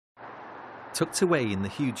Tucked away in the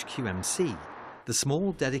huge QMC, the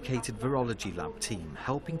small dedicated virology lab team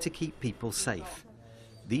helping to keep people safe.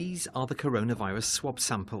 These are the coronavirus swab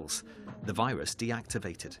samples, the virus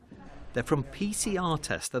deactivated. They're from PCR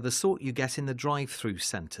tests. They're the sort you get in the drive-through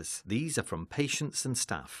centres. These are from patients and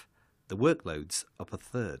staff. The workload's up a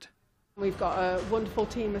third. We've got a wonderful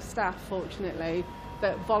team of staff, fortunately,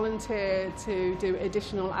 that volunteer to do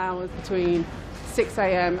additional hours between 6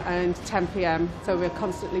 a.m. and 10 p.m. So we're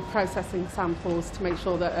constantly processing samples to make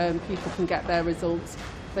sure that people can get their results.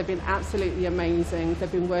 They've been absolutely amazing.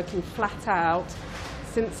 They've been working flat out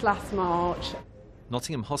since last March.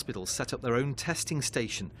 Nottingham Hospitals set up their own testing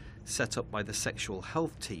station, set up by the sexual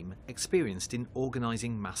health team experienced in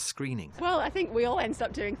organising mass screening. Well, I think we all ended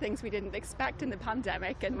up doing things we didn't expect in the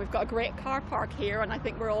pandemic, and we've got a great car park here, and I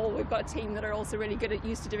think we've got a team that are also really good at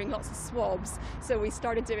used to doing lots of swabs, so we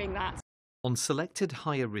started doing that. On selected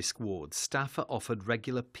higher risk wards, staff are offered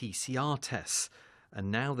regular PCR tests,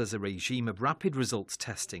 and now there's a regime of rapid results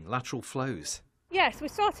testing, lateral flows. Yes, we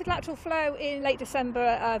started lateral flow in late December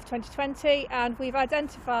of 2020, and we've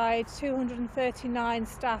identified 239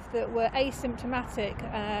 staff that were asymptomatic,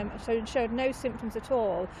 so showed no symptoms at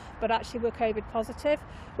all, but actually were COVID positive,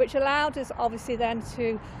 which allowed us obviously then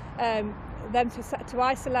to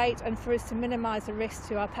isolate and for us to minimise the risk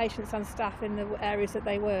to our patients and staff in the areas that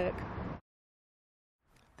they work.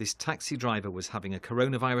 This taxi driver was having a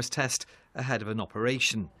coronavirus test ahead of an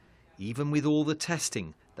operation. Even with all the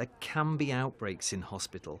testing, there can be outbreaks in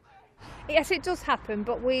hospital. Yes, it does happen,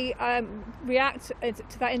 but we react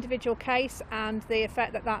to that individual case and the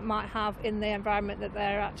effect that that might have in the environment that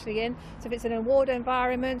they're actually in. So if it's in a ward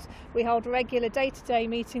environment, we hold regular day-to-day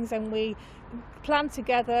meetings and we plan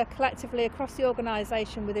together collectively across the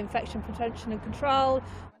organisation with infection prevention and control.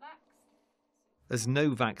 As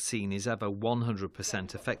no vaccine is ever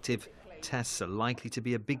 100% effective, tests are likely to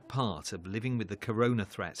be a big part of living with the corona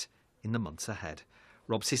threat in the months ahead.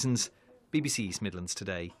 Rob Sissons, BBC East Midlands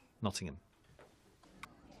Today, Nottingham.